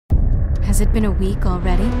Has it been a week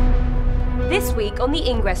already? This week on the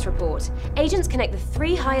Ingress Report, agents connect the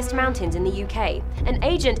 3 highest mountains in the UK. An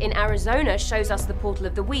agent in Arizona shows us the portal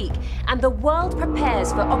of the week, and the world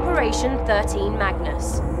prepares for Operation 13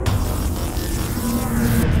 Magnus.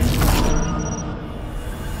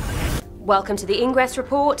 Welcome to the Ingress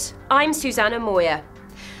Report. I'm Susanna Moyer.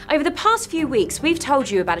 Over the past few weeks, we've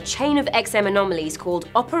told you about a chain of XM anomalies called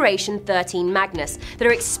Operation 13 Magnus that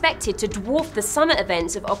are expected to dwarf the summer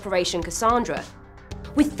events of Operation Cassandra.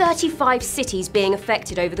 With 35 cities being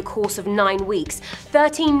affected over the course of 9 weeks,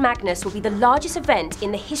 13 Magnus will be the largest event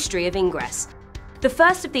in the history of Ingress. The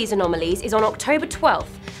first of these anomalies is on October 12th,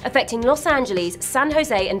 affecting Los Angeles, San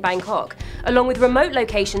Jose and Bangkok, along with remote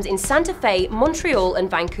locations in Santa Fe, Montreal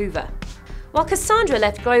and Vancouver. While Cassandra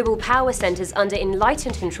left global power centers under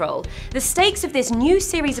Enlightened control, the stakes of this new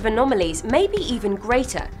series of anomalies may be even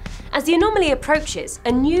greater. As the anomaly approaches,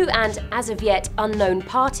 a new and, as of yet, unknown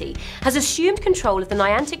party has assumed control of the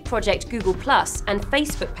Niantic Project Google+ and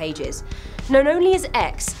Facebook pages. Known only as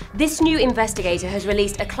X, this new investigator has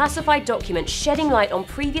released a classified document shedding light on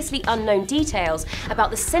previously unknown details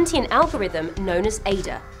about the sentient algorithm known as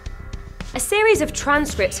ADA. A series of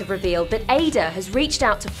transcripts have revealed that ADA has reached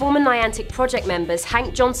out to former Niantic Project members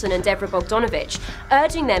Hank Johnson and Deborah Bogdanovich,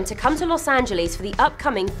 urging them to come to Los Angeles for the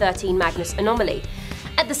upcoming 13 Magnus anomaly.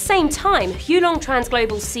 At the same time, Hulong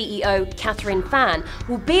Transglobal CEO Catherine Fan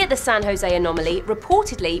will be at the San Jose anomaly,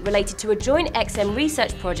 reportedly related to a joint XM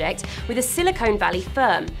research project with a Silicon Valley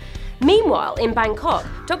firm. Meanwhile, in Bangkok,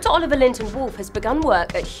 Dr. Oliver Linton-Wolf has begun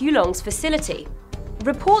work at Hulong's facility.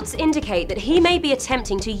 Reports indicate that he may be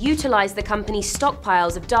attempting to utilize the company's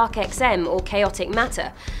stockpiles of dark XM or chaotic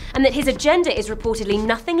matter, and that his agenda is reportedly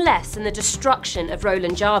nothing less than the destruction of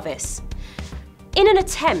Roland Jarvis. In an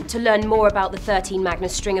attempt to learn more about the 13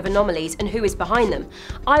 Magnus string of anomalies and who is behind them,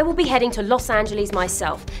 I will be heading to Los Angeles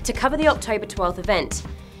myself to cover the October 12th event.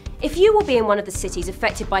 If you will be in one of the cities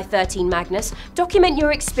affected by 13 Magnus, document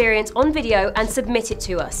your experience on video and submit it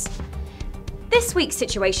to us. This week's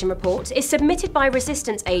situation report is submitted by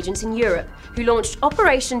resistance agents in Europe who launched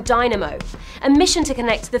Operation DYNAMO, a mission to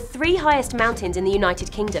connect the 3 highest mountains in the United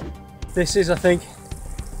Kingdom. This is, I think,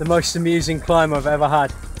 the most amusing climb I've ever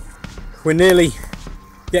had. We're nearly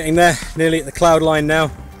getting there, nearly at the cloud line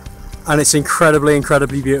now, and it's incredibly,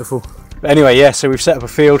 incredibly beautiful. But anyway, yeah, so we've set up a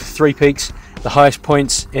field, 3 peaks, the highest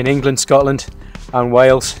points in England, Scotland and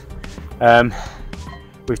Wales.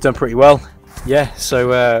 We've done pretty well. Yeah,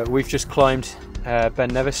 so we've just climbed Ben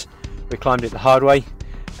Nevis. We climbed it the hard way.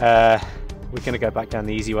 We're going to go back down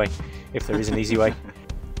the easy way, if there is an easy way.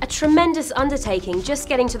 A tremendous undertaking just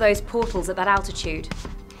getting to those portals at that altitude.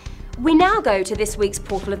 We now go to this week's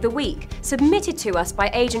Portal of the Week, submitted to us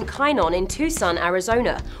by Agent Kynon in Tucson,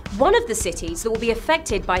 Arizona, one of the cities that will be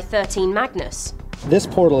affected by 13 Magnus. This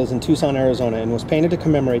portal is in Tucson, Arizona, and was painted to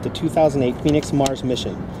commemorate the 2008 Phoenix Mars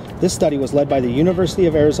mission. This study was led by the University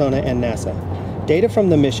of Arizona and NASA. Data from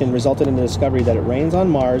the mission resulted in the discovery that it rains on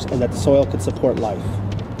Mars and that the soil could support life.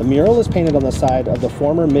 The mural is painted on the side of the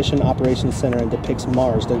former Mission Operations Center and depicts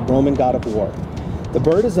Mars, the Roman god of war. The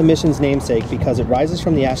bird is the mission's namesake because it rises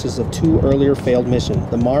from the ashes of 2 earlier failed missions,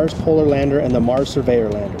 the Mars Polar Lander and the Mars Surveyor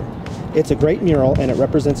Lander. It's a great mural and it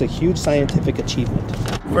represents a huge scientific achievement.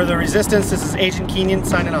 For the Resistance, this is Agent Kenyon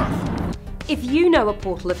signing off. If you know a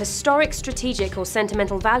portal of historic, strategic or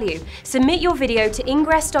sentimental value, submit your video to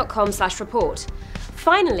ingress.com/report.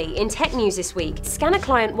 Finally, in tech news this week, Scanner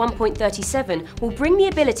Client 1.37 will bring the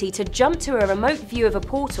ability to jump to a remote view of a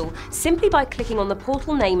portal simply by clicking on the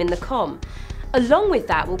portal name in the COM. Along with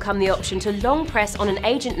that will come the option to long press on an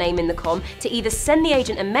agent name in the COM to either send the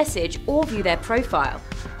agent a message or view their profile.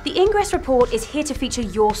 The Ingress Report is here to feature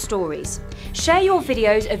your stories. Share your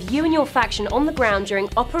videos of you and your faction on the ground during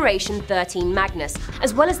Operation 13 Magnus,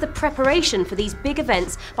 as well as the preparation for these big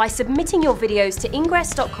events by submitting your videos to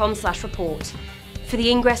ingress.com/report. For the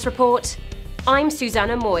Ingress Report, I'm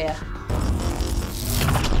Susanna Moyer.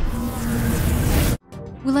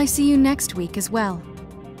 Will I see you next week as well?